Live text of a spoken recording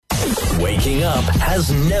Waking up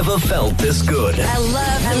has never felt this good. I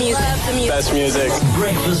love the music. Best music.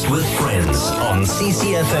 Breakfast with Friends on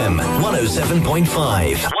CCfm 107.5.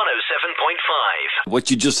 107.5.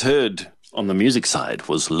 What you just heard on the music side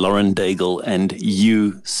was Lauren Daigle and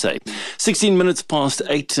You Say. 16 minutes past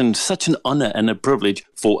 8, and such an honor and a privilege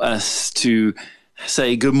for us to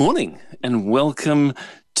say good morning and welcome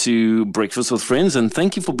to Breakfast with Friends, and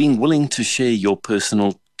thank you for being willing to share your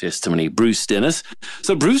personal testimony. Bruce Dennis.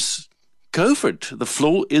 So Bruce, go for it. The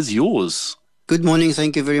floor is yours. Good morning.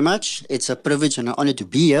 Thank you very much. It's a privilege and an honor to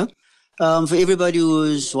be here. For everybody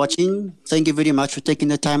who's watching, thank you very much for taking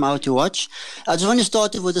the time out to watch. I just want to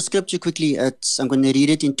start off with the scripture quickly. I'm going to read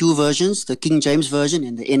it in two versions, the King James Version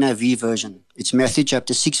and the NIV version. It's Matthew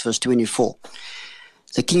chapter 6, verse 24.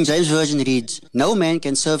 The King James Version reads, "No man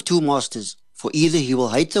can serve two masters, for either he will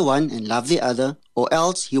hate the one and love the other, or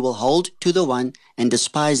else he will hold to the one and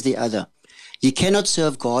despise the other. You cannot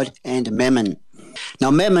serve God and mammon."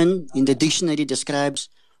 Now, mammon in the dictionary describes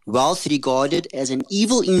wealth regarded as an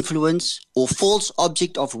evil influence or false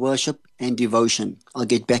object of worship and devotion. I'll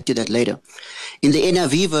get back to that later. In the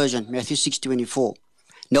NIV version, Matthew 6:24,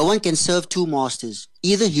 "No one can serve two masters.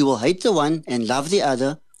 Either he will hate the one and love the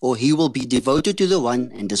other, or he will be devoted to the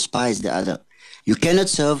one and despise the other. You cannot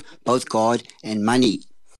serve both God and money."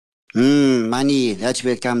 Money, that's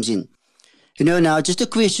where it comes in. Now just a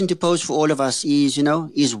question to pose for all of us is,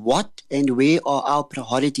 is what and where are our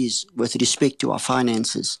priorities with respect to our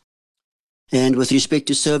finances and with respect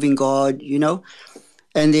to serving God,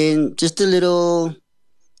 And then just a little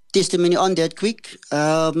testimony on that quick.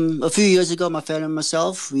 A few years ago, my family and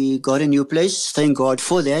myself, we got a new place. Thank God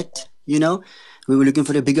for that, We were looking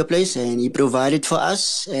for a bigger place and He provided for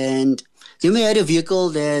us. And then we had a vehicle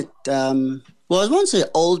that, I won't say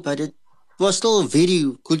old, but it was still very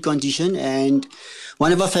good condition, and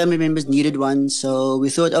one of our family members needed one. So we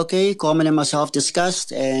thought, okay, Carmen and myself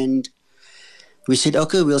discussed, and we said,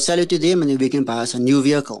 okay, we'll sell it to them and then we can buy us a new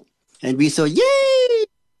vehicle. And we thought, yay,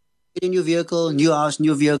 get a new vehicle, new house,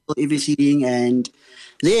 new vehicle, everything. And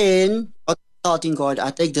then, consulting God, I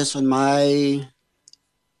take this on my,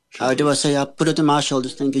 how do I say, I put it on my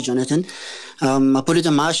shoulders. Thank you, Jonathan. I put it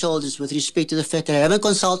on my shoulders with respect to the fact that I haven't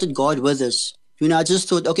consulted God with this. I just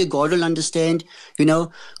thought, okay, God will understand,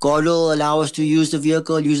 God will allow us to use the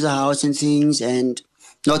vehicle, use the house and things, and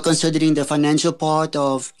not considering the financial part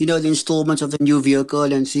of, the installments of the new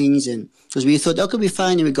vehicle and things. And because we thought, okay, we're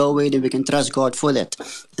fine, and we go away and we can trust God for that.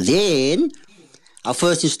 Then our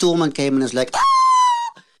first installment came and it's like,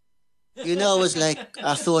 it was like,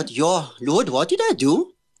 I thought, Lord, what did I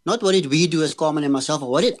do? Not what did we do as Carmen and myself, but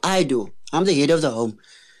what did I do? I'm the head of the home.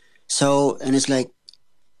 So, and it's like,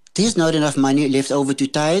 there's not enough money left over to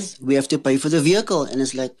tithe. We have to pay for the vehicle. And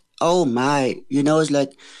it's like, oh my, it's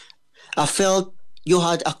like, I felt your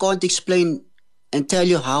heart. I can't explain and tell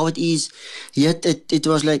you how it is. Yet it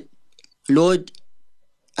was like, Lord,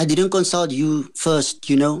 I didn't consult you first,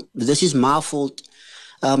 This is my fault.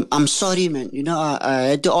 I'm sorry, man. I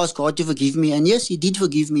had to ask God to forgive me. And yes, He did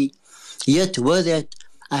forgive me. Yet with that,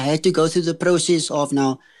 I had to go through the process of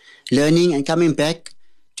now learning and coming back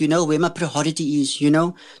to know where my priority is,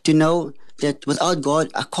 to know that without God,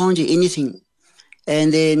 I can't do anything.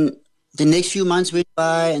 And then the next few months went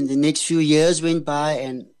by and the next few years went by,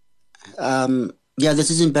 and this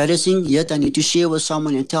is embarrassing, yet I need to share with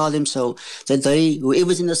someone and tell them so that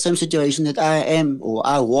whoever's in the same situation that I am or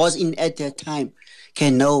I was in at that time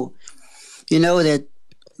can know, that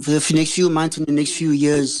for the next few months and the next few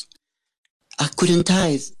years, I couldn't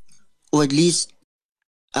tithe, or at least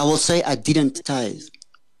I will say I didn't tithe.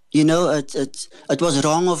 It was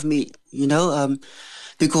wrong of me,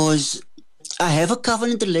 because I have a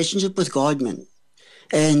covenant relationship with God, man.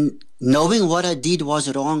 And knowing what I did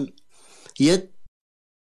was wrong. Yet,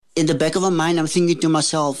 in the back of my mind, I'm thinking to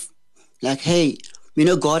myself, like, hey,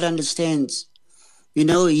 God understands. He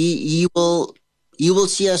will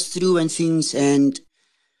see us through and things. And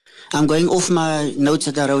I'm going off my notes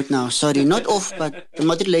that I wrote now. Sorry, not off, but I'm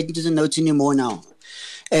not relating to the notes anymore now.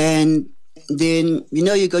 And then,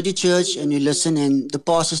 you go to church and you listen and the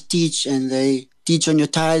pastors teach and they teach on your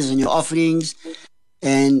tithes and your offerings.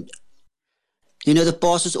 And, the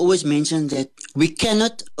pastors always mention that we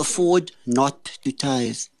cannot afford not to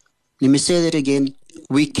tithe. Let me say that again.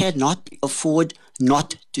 We cannot afford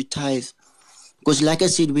not to tithe. Because like I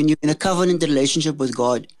said, when you're in a covenant relationship with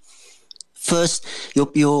God, first, your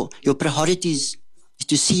priorities is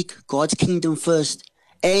to seek God's kingdom first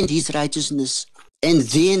and His righteousness. And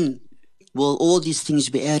then will all these things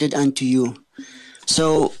be added unto you.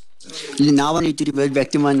 So now I need to revert back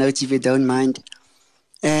to my notes if you don't mind.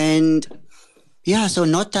 And so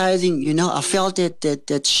not tithing, I felt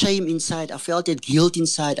that shame inside. I felt that guilt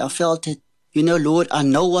inside. I felt that, Lord, I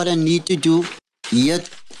know what I need to do, yet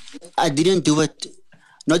I didn't do it.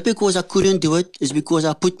 Not because I couldn't do it, it's because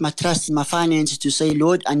I put my trust in my finances to say,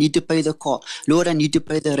 Lord, I need to pay the car. Lord, I need to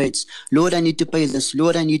pay the rates. Lord, I need to pay this.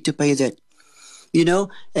 Lord, I need to pay that.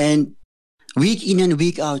 And week in and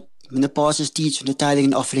week out, when the pastors teach the tithing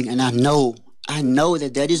and offering, and I know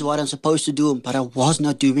that is what I'm supposed to do, but I was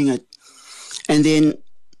not doing it. And then,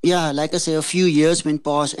 like I say, a few years went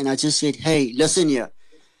past, and I just said, hey, listen here.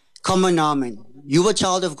 Come on now, man. You're a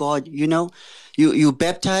child of God, You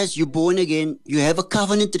baptized, you're born again, you have a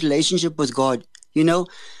covenant relationship with God,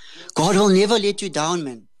 God will never let you down,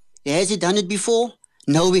 man. Has he done it before?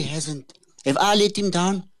 No, he hasn't. Have I let him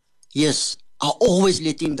down? Yes, I always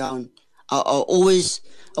let him down. I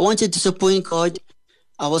want to disappoint God.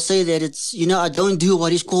 I will say that it's, I don't do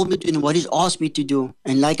what he's called me to and what he's asked me to do.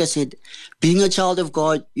 And like I said, being a child of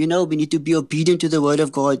God, we need to be obedient to the word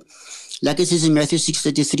of God. Like it says in Matthew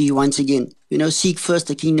 6:33, once again, seek first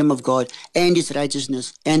the kingdom of God and his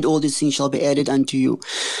righteousness, and all these things shall be added unto you.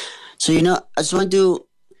 So, I just want to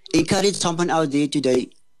encourage someone out there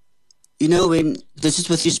today, when this is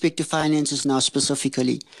with respect to finances now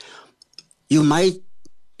specifically, you might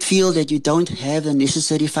feel that you don't have the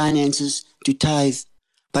necessary finances to tithe.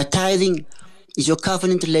 But tithing is your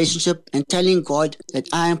covenant relationship and telling God that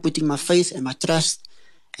I am putting my faith and my trust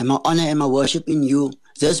and my honor and my worship in you.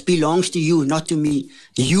 This belongs to you, not to me.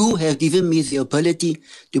 You have given me the ability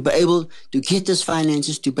to be able to get this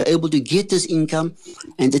finances, to be able to get this income,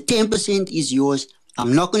 and the 10% is yours.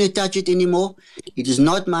 I'm not going to touch it anymore. It is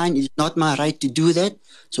not mine. It is not my right to do that.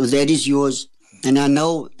 So that is yours. And I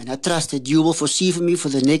know and I trust that you will foresee for me for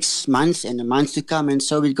the next month and the months to come, and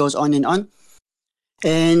so it goes on and on.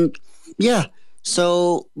 And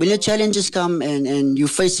so when the challenges come and you're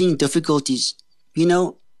facing difficulties,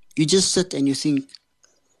 you just sit and you think,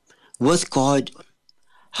 with God,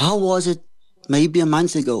 how was it maybe a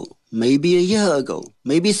month ago, maybe a year ago,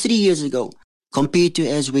 maybe 3 years ago, compared to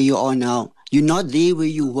as where you are now? You're not there where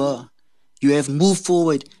you were. You have moved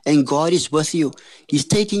forward and God is with you. He's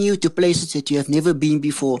taking you to places that you have never been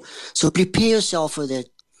before. So prepare yourself for that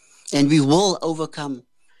and we will overcome.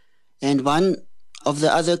 And one of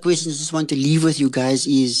the other questions I just want to leave with you guys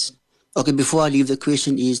is, before I leave the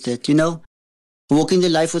question is that, walking the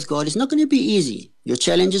life with God is not going to be easy. Your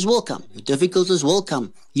challenges will come. Your difficulties will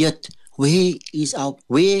come. Yet, where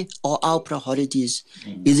are our priorities?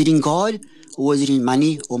 Is it in God or is it in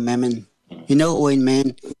money or mammon? Or in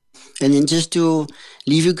man? And then just to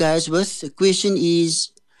leave you guys with, the question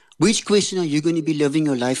is, which question are you going to be living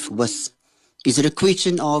your life with? Is it a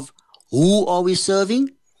question of who are we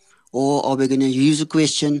serving? Or are we going to use the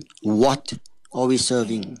question, what are we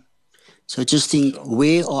serving? So just think,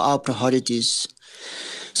 where are our priorities?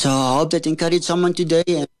 So I hope that encouraged someone today.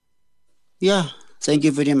 And thank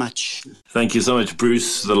you very much. Thank you so much,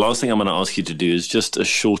 Bruce. The last thing I'm going to ask you to do is just a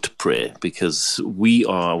short prayer, because we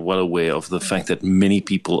are well aware of the fact that many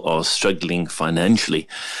people are struggling financially.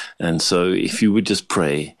 And so if you would just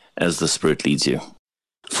pray as the Spirit leads you.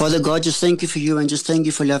 Father God, just thank you for you and just thank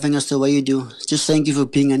you for loving us the way you do. Just thank you for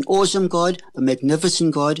being an awesome God, a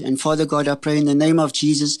magnificent God. And Father God, I pray in the name of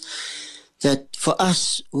Jesus that for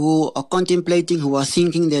us who are contemplating, who are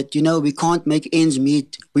thinking that, we can't make ends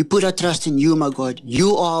meet, we put our trust in you, my God.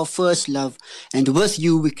 You are our first love, and with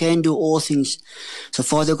you we can do all things. So,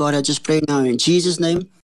 Father God, I just pray now in Jesus' name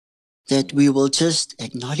that we will just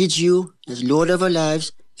acknowledge you as Lord of our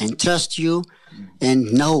lives and trust you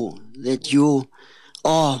and know that you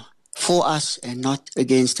are for us and not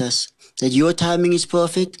against us. That your timing is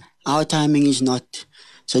perfect, our timing is not.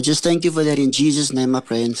 So just thank you for that. In Jesus' name I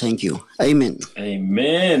pray and thank you. Amen.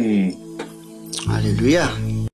 Amen. Hallelujah.